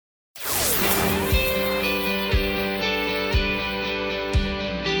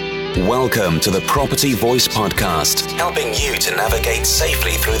Welcome to the Property Voice Podcast, helping you to navigate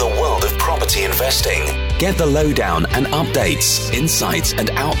safely through the world of property investing. Get the lowdown and updates, insights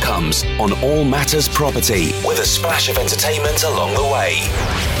and outcomes on all matters property with a splash of entertainment along the way.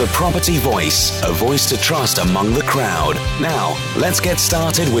 The Property Voice, a voice to trust among the crowd. Now, let's get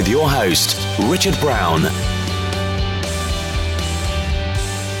started with your host, Richard Brown.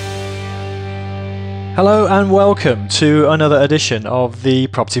 Hello and welcome to another edition of the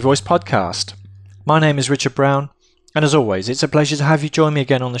Property Voice Podcast. My name is Richard Brown, and as always, it's a pleasure to have you join me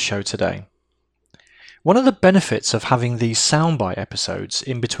again on the show today. One of the benefits of having these Soundbite episodes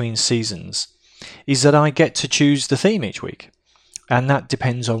in between seasons is that I get to choose the theme each week, and that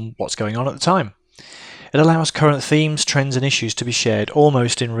depends on what's going on at the time. It allows current themes, trends and issues to be shared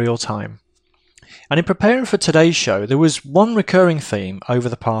almost in real time. And in preparing for today's show, there was one recurring theme over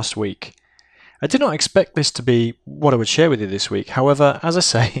the past week. I did not expect this to be what I would share with you this week. However, as I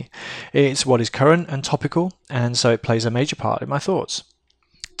say, it's what is current and topical, and so it plays a major part in my thoughts.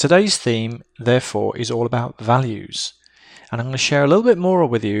 Today's theme, therefore, is all about values, and I'm going to share a little bit more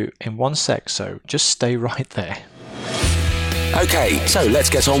with you in one sec, so just stay right there. Okay, so let's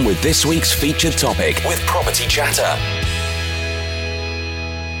get on with this week's featured topic with Property Chatter.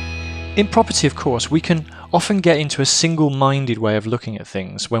 In property, of course, we can often get into a single-minded way of looking at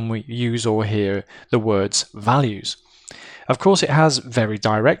things when we use or hear the words values. Of course, it has very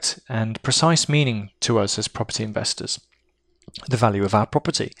direct and precise meaning to us as property investors. The value of our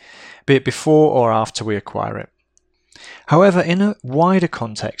property, be it before or after we acquire it. However, in a wider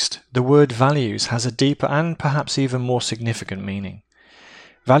context, the word values has a deeper and perhaps even more significant meaning.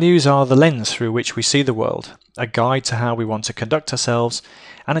 Values are the lens through which we see the world, a guide to how we want to conduct ourselves,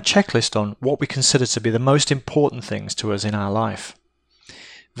 and a checklist on what we consider to be the most important things to us in our life.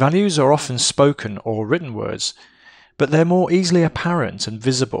 Values are often spoken or written words, but they're more easily apparent and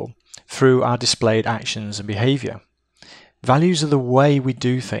visible through our displayed actions and behaviour. Values are the way we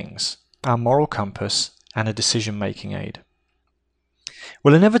do things, our moral compass, and a decision-making aid.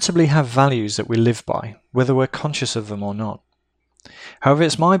 We'll inevitably have values that we live by, whether we're conscious of them or not. However,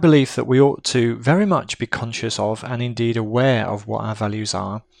 it's my belief that we ought to very much be conscious of and indeed aware of what our values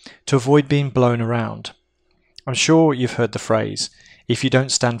are to avoid being blown around. I'm sure you've heard the phrase, if you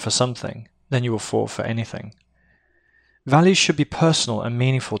don't stand for something, then you will fall for anything. Values should be personal and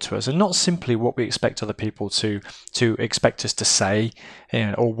meaningful to us and not simply what we expect other people to expect us to say,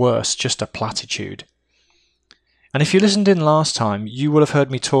 or worse, just a platitude. And if you listened in last time, you will have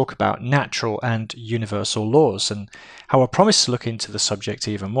heard me talk about natural and universal laws and how I promise to look into the subject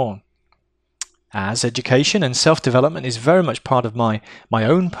even more. As education and self-development is very much part of my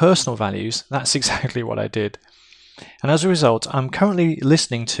own personal values, that's exactly what I did. And as a result, I'm currently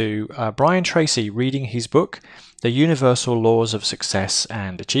listening to Brian Tracy reading his book, The Universal Laws of Success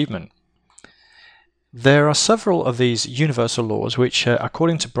and Achievement. There are several of these universal laws which,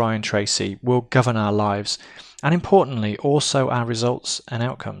 according to Brian Tracy, will govern our lives and importantly also our results and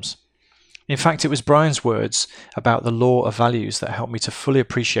outcomes. In fact, it was Brian's words about the law of values that helped me to fully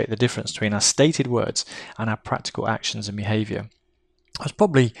appreciate the difference between our stated words and our practical actions and behaviour. I was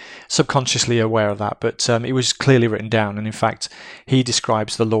probably subconsciously aware of that, but it was clearly written down, and in fact he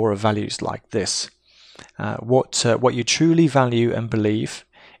describes the law of values like this. What you truly value and believe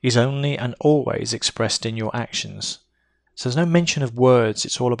is only and always expressed in your actions. So there's no mention of words,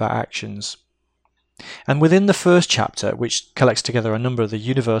 it's all about actions. And within the first chapter, which collects together a number of the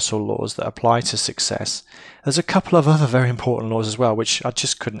universal laws that apply to success, there's a couple of other very important laws as well, which I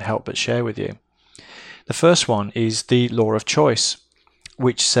just couldn't help but share with you. The first one is the law of choice,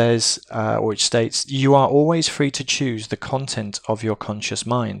 which says, which states, you are always free to choose the content of your conscious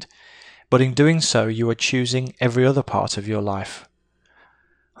mind, but in doing so, you are choosing every other part of your life.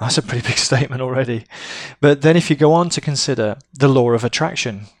 That's a pretty big statement already. But then if you go on to consider the law of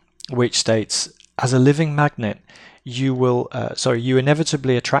attraction, which states, as a living magnet, you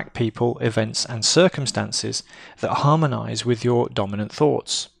inevitably attract people, events and circumstances that harmonize with your dominant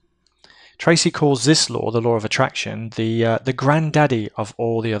thoughts. Tracy calls this law, the law of attraction, the granddaddy of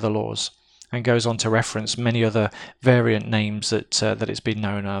all the other laws, and goes on to reference many other variant names that it's been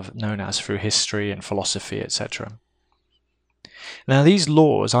known as through history and philosophy, etc. Now, these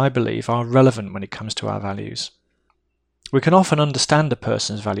laws, I believe, are relevant when it comes to our values. We can often understand a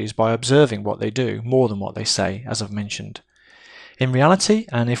person's values by observing what they do more than what they say, as I've mentioned. In reality,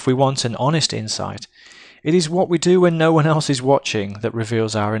 and if we want an honest insight, it is what we do when no one else is watching that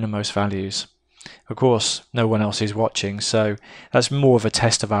reveals our innermost values. Of course, no one else is watching, so that's more of a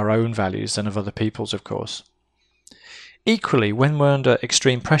test of our own values than of other people's, of course. Equally, when we're under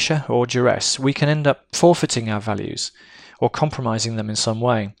extreme pressure or duress, we can end up forfeiting our values or compromising them in some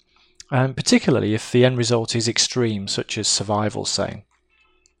way. particularly if the end result is extreme, such as survival, say.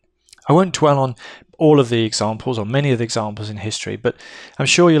 I won't dwell on all of the examples or many of the examples in history, but I'm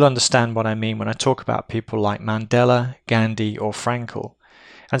sure you'll understand what I mean when I talk about people like Mandela, Gandhi or Frankl,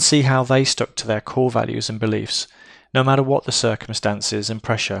 and see how they stuck to their core values and beliefs, no matter what the circumstances and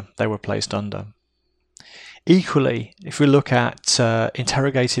pressure they were placed under. Equally, if we look at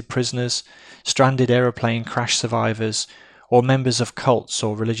interrogated prisoners, stranded aeroplane crash survivors, or members of cults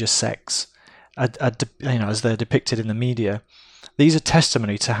or religious sects, as they're depicted in the media, these are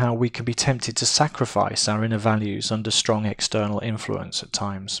testimony to how we can be tempted to sacrifice our inner values under strong external influence at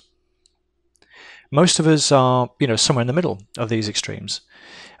times. Most of us are, somewhere in the middle of these extremes.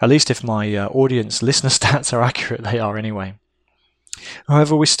 At least if my audience listener stats are accurate, they are anyway.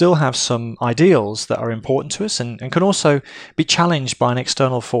 However, we still have some ideals that are important to us and can also be challenged by an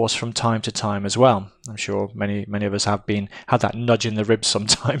external force from time to time as well. I'm sure many of us have had that nudge in the ribs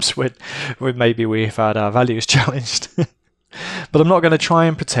sometimes when maybe we've had our values challenged. But I'm not going to try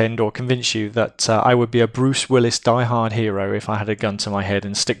and pretend or convince you that I would be a Bruce Willis die-hard hero if I had a gun to my head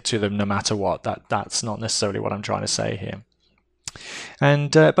and stick to them no matter what. That's not necessarily what I'm trying to say here.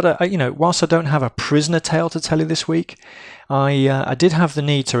 And but whilst I don't have a prisoner tale to tell you this week, I did have the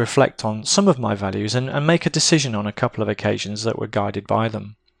need to reflect on some of my values and make a decision on a couple of occasions that were guided by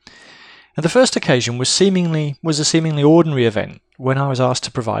them. And the first occasion was a seemingly ordinary event when I was asked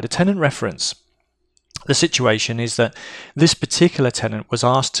to provide a tenant reference. The situation is that this particular tenant was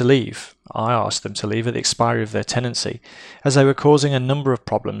asked to leave. I asked them to leave at the expiry of their tenancy, as they were causing a number of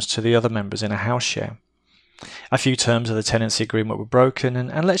problems to the other members in a house share. A few terms of the tenancy agreement were broken,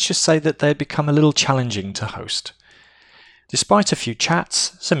 and let's just say that they had become a little challenging to host. Despite a few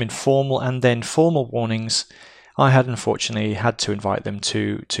chats, some informal and then formal warnings, I had unfortunately had to invite them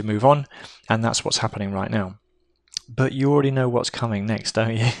to move on, and that's what's happening right now. But you already know what's coming next,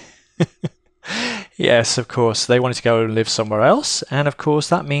 don't you? Yes, of course, they wanted to go and live somewhere else, and of course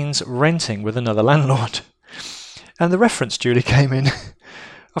that means renting with another landlord. And the reference duly came in,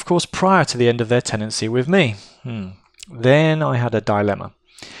 of course, prior to the end of their tenancy with me. Then I had a dilemma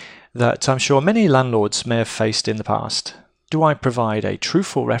that I'm sure many landlords may have faced in the past. Do I provide a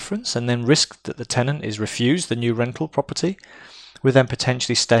truthful reference and then risk that the tenant is refused the new rental property, with them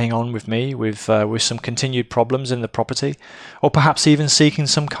potentially staying on with me with some continued problems in the property, or perhaps even seeking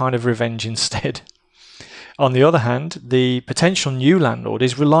some kind of revenge instead? On the other hand, the potential new landlord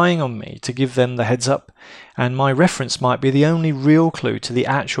is relying on me to give them the heads up, and my reference might be the only real clue to the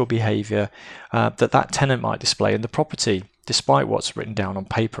actual behaviour that tenant might display in the property, despite what's written down on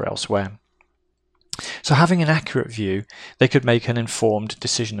paper elsewhere. So having an accurate view, they could make an informed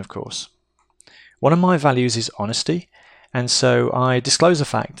decision, of course. One of my values is honesty, and so I disclose the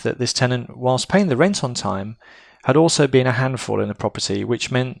fact that this tenant, whilst paying the rent on time, had also been a handful in the property,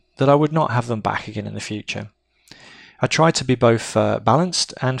 which meant that I would not have them back again in the future. I tried to be both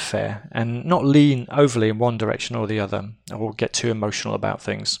balanced and fair, and not lean overly in one direction or the other, or get too emotional about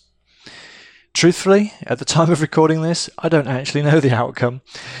things. Truthfully, at the time of recording this, I don't actually know the outcome.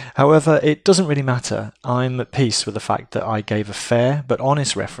 However, it doesn't really matter. I'm at peace with the fact that I gave a fair but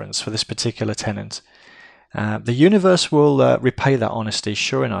honest reference for this particular tenant. The universe will repay that honesty,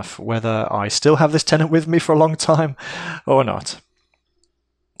 sure enough, whether I still have this tenant with me for a long time or not.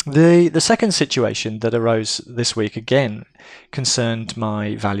 The second situation that arose this week again concerned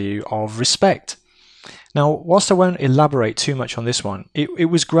my value of respect. Now, whilst I won't elaborate too much on this one, it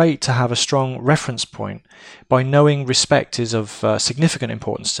was great to have a strong reference point by knowing respect is of significant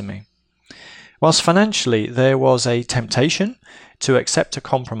importance to me. Whilst financially there was a temptation to accept a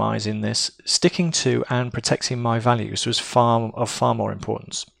compromise in this, sticking to and protecting my values was of far more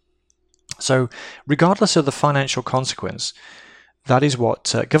importance. So, regardless of the financial consequence, that is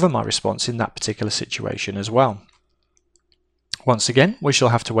what governed my response in that particular situation as well. Once again, we shall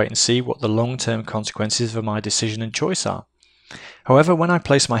have to wait and see what the long-term consequences of my decision and choice are. However, when I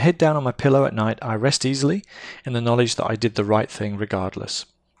place my head down on my pillow at night, I rest easily in the knowledge that I did the right thing regardless.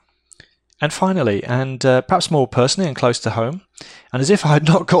 And finally, and perhaps more personally and close to home, and as if I had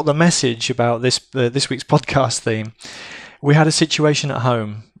not got the message about this week's podcast theme, we had a situation at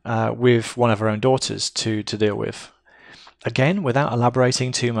home with one of our own daughters to deal with. Again, without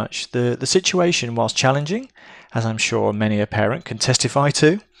elaborating too much, the situation, whilst challenging, as I'm sure many a parent can testify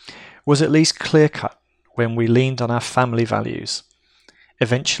to, was at least clear-cut when we leaned on our family values.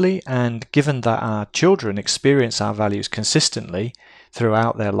 Eventually, and given that our children experience our values consistently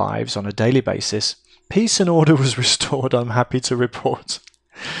throughout their lives on a daily basis, peace and order was restored, I'm happy to report.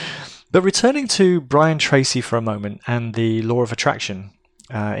 But returning to Brian Tracy for a moment and the law of attraction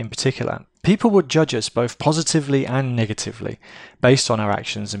in particular, People would judge us both positively and negatively based on our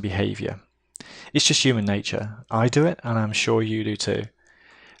actions and behaviour. It's just human nature. I do it, and I'm sure you do too.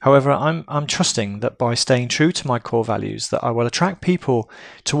 However, I'm trusting that by staying true to my core values, that I will attract people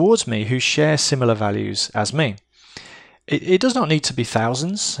towards me who share similar values as me. It does not need to be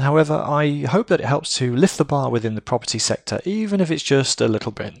thousands. However, I hope that it helps to lift the bar within the property sector, even if it's just a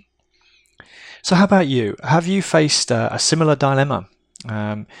little bit. So how about you? Have you faced a similar dilemma?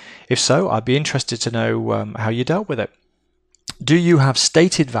 If so, I'd be interested to know how you dealt with it. Do you have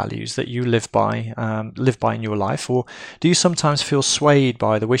stated values that you live by in your life, or do you sometimes feel swayed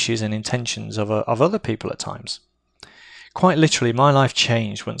by the wishes and intentions of other people at times? Quite literally, my life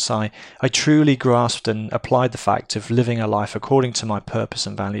changed once I truly grasped and applied the fact of living a life according to my purpose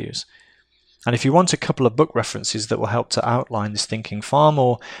and values. And if you want a couple of book references that will help to outline this thinking far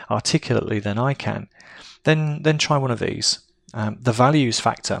more articulately than I can, then try one of these. The Values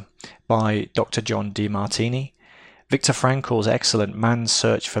Factor by Dr. John Demartini, Viktor Frankl's excellent Man's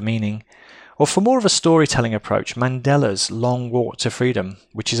Search for Meaning, or for more of a storytelling approach, Mandela's Long Walk to Freedom,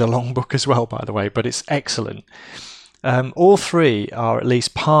 which is a long book as well, by the way, but it's excellent. All three are at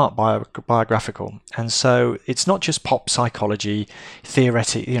least part biographical, and so it's not just pop psychology,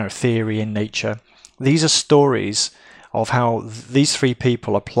 theory in nature. These are stories of how these three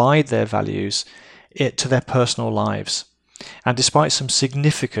people applied their values to their personal lives. And despite some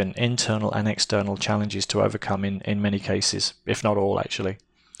significant internal and external challenges to overcome in many cases, if not all actually.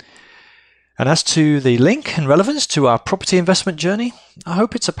 And as to the link and relevance to our property investment journey, I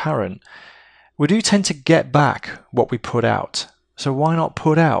hope it's apparent. We do tend to get back what we put out. So why not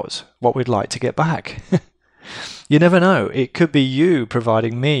put out what we'd like to get back? You never know. It could be you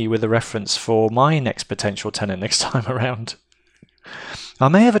providing me with a reference for my next potential tenant next time around. I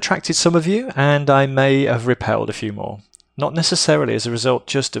may have attracted some of you, and I may have repelled a few more. Not necessarily as a result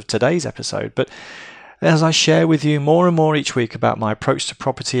just of today's episode, but as I share with you more and more each week about my approach to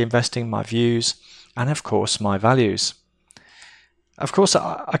property investing, my views, and of course my values. Of course,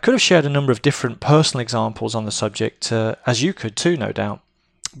 I could have shared a number of different personal examples on the subject, as you could too, no doubt.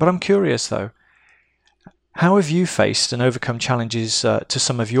 But I'm curious though, how have you faced and overcome challenges to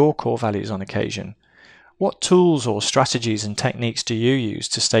some of your core values on occasion? What tools or strategies and techniques do you use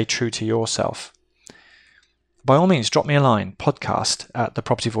to stay true to yourself? By all means, drop me a line,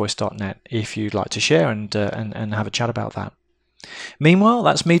 podcast@thepropertyvoice.net, if you'd like to share and have a chat about that. Meanwhile,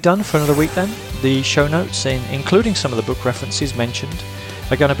 that's me done for another week then. The show notes, including some of the book references mentioned,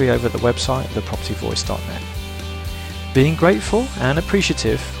 are going to be over at the website, thepropertyvoice.net. Being grateful and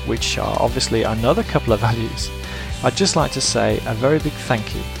appreciative, which are obviously another couple of values, I'd just like to say a very big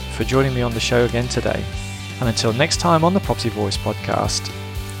thank you for joining me on the show again today. And until next time on the Property Voice podcast,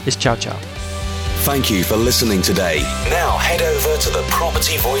 it's ciao ciao. Thank you for listening today. Now head over to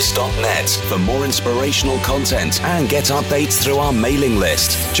thepropertyvoice.net for more inspirational content and get updates through our mailing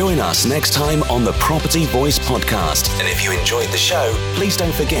list. Join us next time on the Property Voice podcast. And if you enjoyed the show, please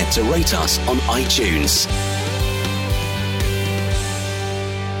don't forget to rate us on iTunes.